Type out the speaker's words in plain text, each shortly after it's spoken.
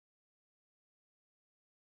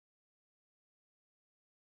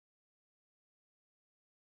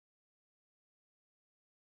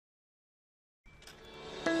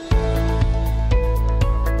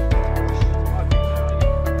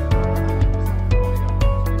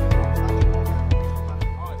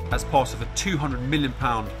as part of a £200 million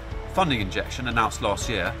funding injection announced last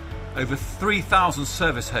year, over 3,000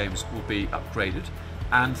 service homes will be upgraded,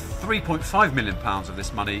 and £3.5 million of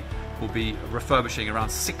this money will be refurbishing around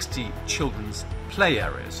 60 children's play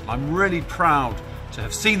areas. I'm really proud to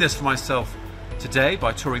have seen this for myself today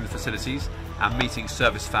by touring the facilities and meeting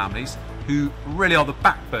service families who really are the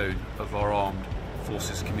backbone of our armed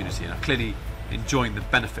forces community and are clearly enjoying the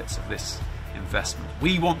benefits of this investment.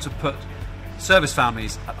 We want to put service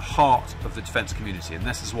families at the heart of the defence community, and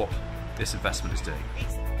this is what this investment is doing.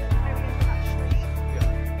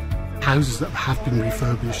 Houses that have been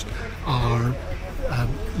refurbished are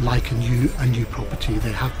like a new property.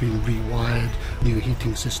 They have been rewired, new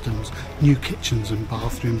heating systems, new kitchens and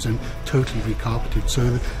bathrooms, and totally recarpeted. So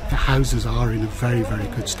the houses are in a very, very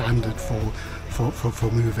good standard for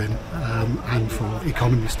move-in and for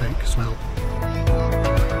economy stake as well.